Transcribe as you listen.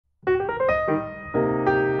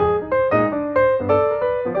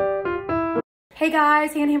Hey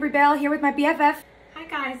guys, Hannah Hembry Bell here with my BFF. Hi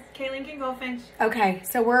guys, Kay Lincoln Goldfinch. Okay,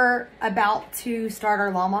 so we're about to start our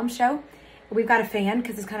Law Mom show. We've got a fan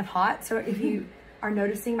because it's kind of hot. So if you are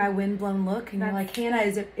noticing my windblown look and you're like, Hannah,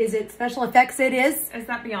 is it special effects? It is. Is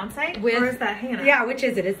that Beyonce? Or is that Hannah? Yeah, which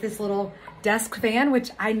is it? It's this little desk fan, which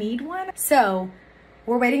I need one. So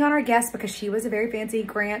we're waiting on our guest because she was a very fancy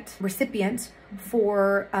grant recipient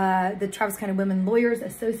for the Travis County Women Lawyers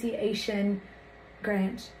Association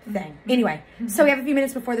grant thing. Anyway, so we have a few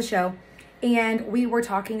minutes before the show and we were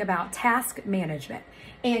talking about task management.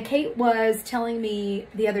 And Kate was telling me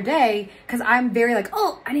the other day, because I'm very like,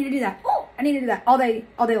 oh, I need to do that. Oh, I need to do that all day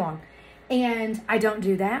long. And I don't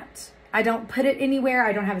do that. I don't put it anywhere.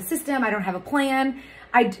 I don't have a system. I don't have a plan.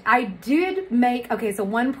 I did make, okay, so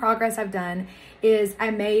one progress I've done is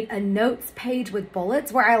I made a notes page with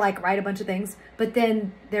bullets where I like write a bunch of things, but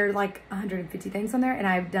then there are like 150 things on there and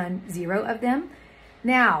I've done 0 of them.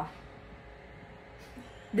 Now,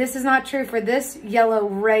 this is not true for this yellow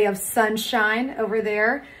ray of sunshine over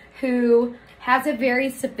there who has a very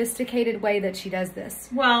sophisticated way that she does this.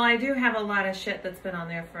 Well, I do have a lot of shit that's been on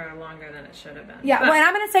there for longer than it should have been. Yeah, well, and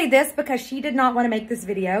I'm going to say this because she did not want to make this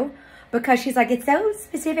video because she's like, it's so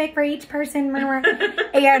specific for each person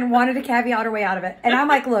and wanted to caveat her way out of it. And I'm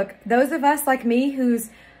like, look, those of us like me whose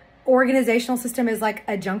organizational system is like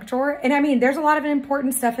a junk drawer. And I mean, there's a lot of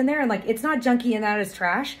important stuff in there. And like, it's not junky in that it's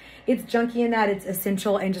trash. It's junky in that it's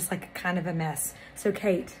essential and just like kind of a mess. So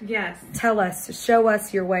Kate. Yes. Tell us, show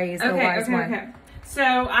us your ways. Okay. So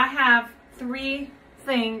I have three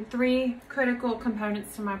critical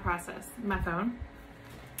components to my process. My phone,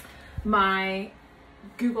 my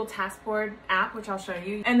Google Taskboard app, which I'll show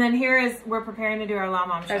you. And then we're preparing to do our Law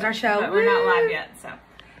Mom show. There's our show. But we're not live yet, so.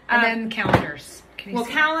 And then calendars. Well,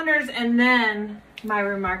 calendars and then my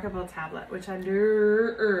remarkable tablet, which I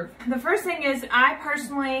do. The first thing is I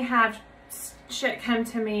personally have shit come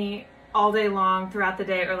to me all day long throughout the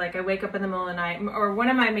day, or like I wake up in the middle of the night, or one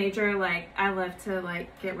of my major, like I love to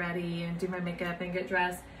like get ready and do my makeup and get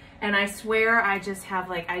dressed. And I swear I just have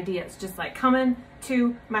like ideas just like coming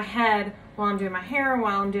to my head while I'm doing my hair,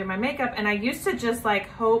 while I'm doing my makeup. And I used to just like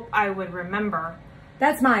hope I would remember.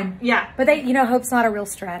 That's mine. Yeah. But hope's not a real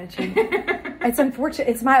strategy. It's unfortunate.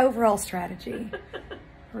 It's my overall strategy.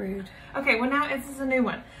 Rude. Okay, well now this is a new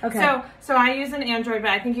one. Okay. So I use an Android, but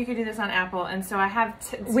I think you could do this on Apple. And so I have...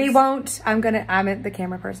 We won't. I'm the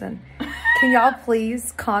camera person. Can y'all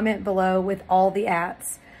please comment below with all the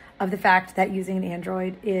ats of the fact that using an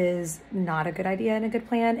Android is not a good idea and a good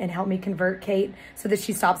plan, and help me convert Kate so that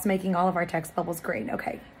she stops making all of our text bubbles green.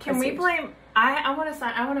 Okay. Can we blame... I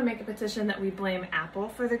want to make a petition that we blame Apple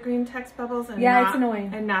for the green text bubbles and it's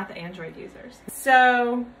annoying. And not the Android users.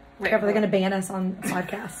 So they're going to ban us on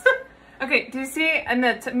podcasts. Okay, do you see in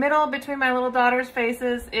the middle between my little daughter's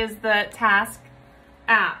faces is the Task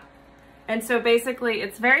app. And so basically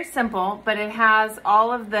it's very simple, but it has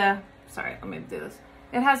all of the, sorry, let me do this.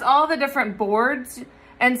 It has all the different boards.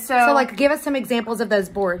 And so like give us some examples of those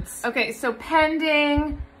boards. Okay, so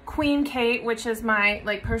pending, Queen Kate, which is my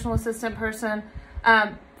like personal assistant person,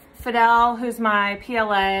 Fidel, who's my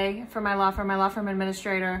PLA for my law firm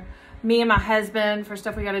administrator, me and my husband for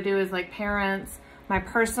stuff we got to do as like parents, my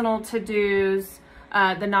personal to-dos,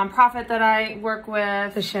 the nonprofit that I work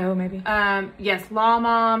with, the show maybe. Yes, Law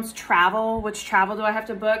Moms, travel. Which travel do I have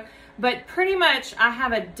to book? But pretty much I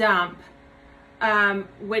have a dump.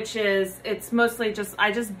 Which is, it's mostly just,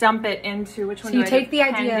 I just dump it into, which one so do you I take do? the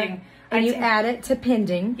idea and you add it to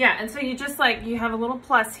pending. Yeah, and so you just like, you have a little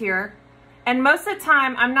plus here. And most of the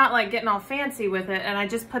time, I'm not like getting all fancy with it, and I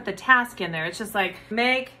just put the task in there. It's just like,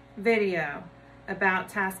 make video about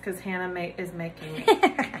task because Hannah is making me.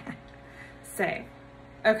 Save.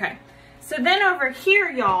 Okay. So then over here,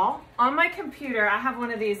 y'all, on my computer, I have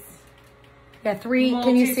one of these three,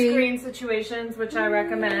 can you see? Multi-screen situations, which I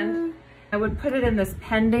recommend. I would put it in this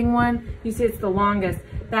pending one. You see it's the longest.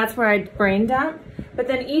 That's where I brain dump. But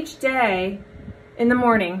then each day in the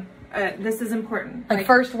morning, this is important. Like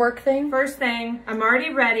first work thing? First thing, I'm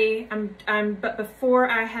already ready. But before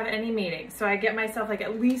I have any meetings. So I get myself like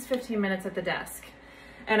at least 15 minutes at the desk.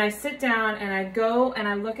 And I sit down and I go and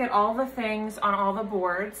I look at all the things on all the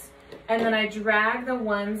boards. And then I drag the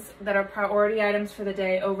ones that are priority items for the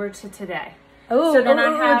day over to today. Oh, so then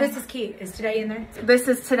this is key. Is today in there? This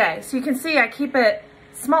is today. So you can see I keep it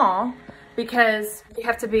small because you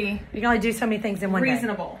have to be... You can only do so many things in one day.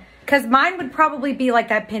 Reasonable. Because mine would probably be like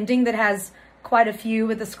that pending that has quite a few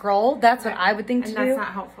with a scroll. That's what I would think to do. And that's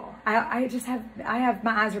not helpful. My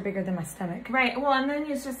eyes are bigger than my stomach. Right. Well, and then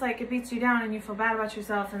it's just like, it beats you down and you feel bad about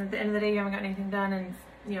yourself. And at the end of the day, you haven't got anything done and,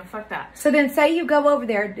 fuck that. So then say you go over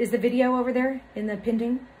there. Is the video over there in the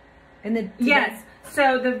pending? And the Yes.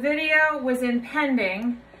 So the video was in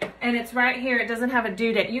pending, and it's right here. It doesn't have a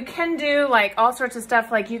due date. You can do like all sorts of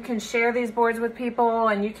stuff. Like you can share these boards with people,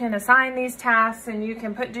 and you can assign these tasks, and you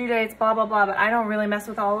can put due dates, blah, blah, blah. But I don't really mess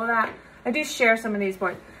with all of that. I do share some of these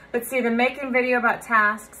boards. But see, the making video about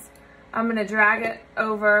tasks, I'm going to drag it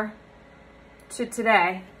over to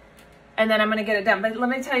today, and then I'm going to get it done. But let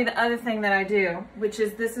me tell you the other thing that I do, which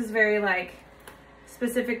is this is very like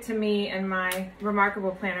specific to me and my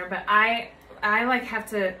Remarkable planner, but I like have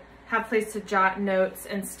to have place to jot notes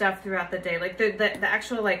and stuff throughout the day. Like the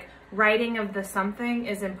actual like writing of the something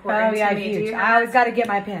is important to me. Huge. I always got to get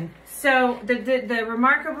my pen. So the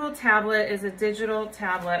Remarkable tablet is a digital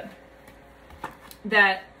tablet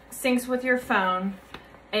that syncs with your phone,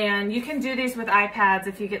 and you can do these with iPads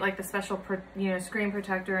if you get like the special screen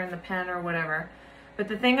protector and the pen or whatever. But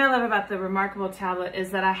the thing I love about the Remarkable tablet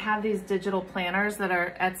is that I have these digital planners that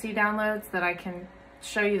are Etsy downloads that I can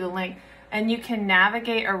show you the link, and you can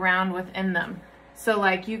navigate around within them. So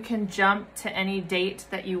like you can jump to any date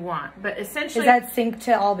that you want. But essentially, is that synced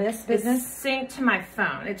to all this business? It's synced to my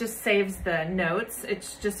phone. It just saves the notes.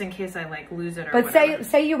 It's just in case I like lose it or but whatever.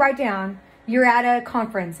 say you write down, you're at a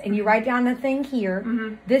conference and you write down the thing here,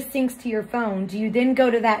 this syncs to your phone. Do you then go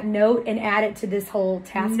to that note and add it to this whole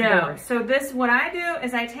task board? So what I do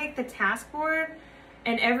is I take the task board,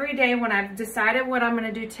 and every day when I've decided what I'm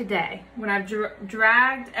going to do today, when I've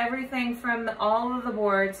dragged everything from all of the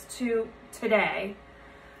boards to today,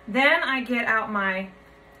 then I get out my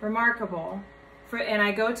Remarkable and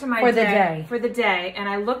I go to my for the day, and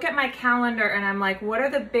I look at my calendar and I'm like, what are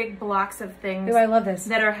the big blocks of things I love this.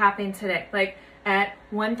 that are happening today? Like at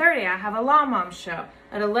 1:30 I have a Law Mom show.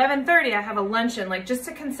 At 11:30 I have a luncheon, like just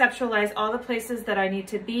to conceptualize all the places that I need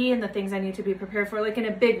to be and the things I need to be prepared for, like in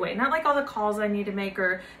a big way. Not like all the calls I need to make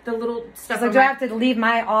or the little stuff. So do I have to leave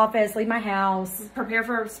my office, leave my house? Prepare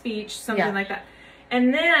for a speech, something like that.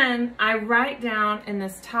 And then I write down in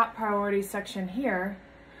this top priority section here,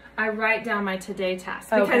 I write down my today task.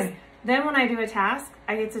 Because then when I do a task,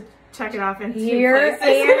 I get to check it off in 2 places.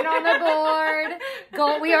 And on the board.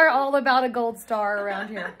 Gold. We are all about a gold star around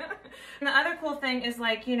here. And the other cool thing is,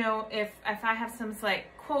 like, you know, if I have some like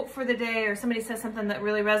quote for the day, or somebody says something that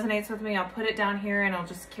really resonates with me, I'll put it down here and I'll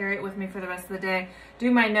just carry it with me for the rest of the day,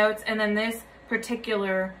 do my notes, and then this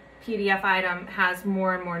particular PDF item has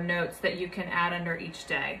more and more notes that you can add under each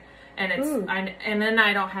day. And it's and then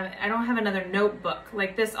I don't have another notebook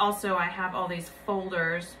like this. Also, I have all these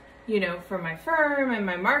folders, you know, for my firm and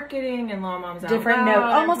my marketing and Law Moms different note,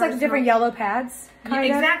 almost like different yellow pads.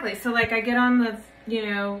 Exactly. So like I get on the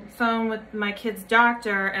phone with my kid's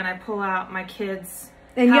doctor and I pull out my kid's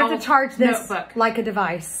and you have to charge this notebook like a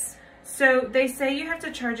device. So they say you have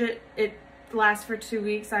to charge it. It lasts for 2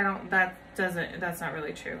 weeks. That's not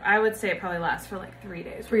really true. I would say it probably lasts for like 3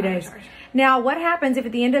 days. 3 days. Now, what happens if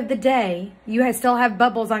at the end of the day you still have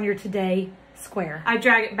bubbles on your today square? I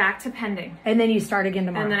drag it back to pending. And then you start again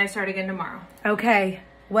tomorrow. And then I start again tomorrow. Okay.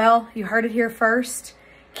 Well, you heard it here first.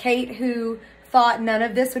 Kate, who thought none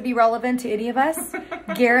of this would be relevant to any of us,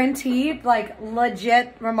 guaranteed, like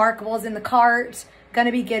legit Remarkables in the cart,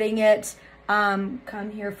 gonna be getting it.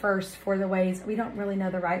 Come here first for the ways. We don't really know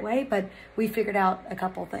the right way, but we figured out a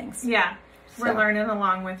couple things. Yeah. We're learning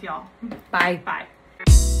along with y'all. Bye. Bye.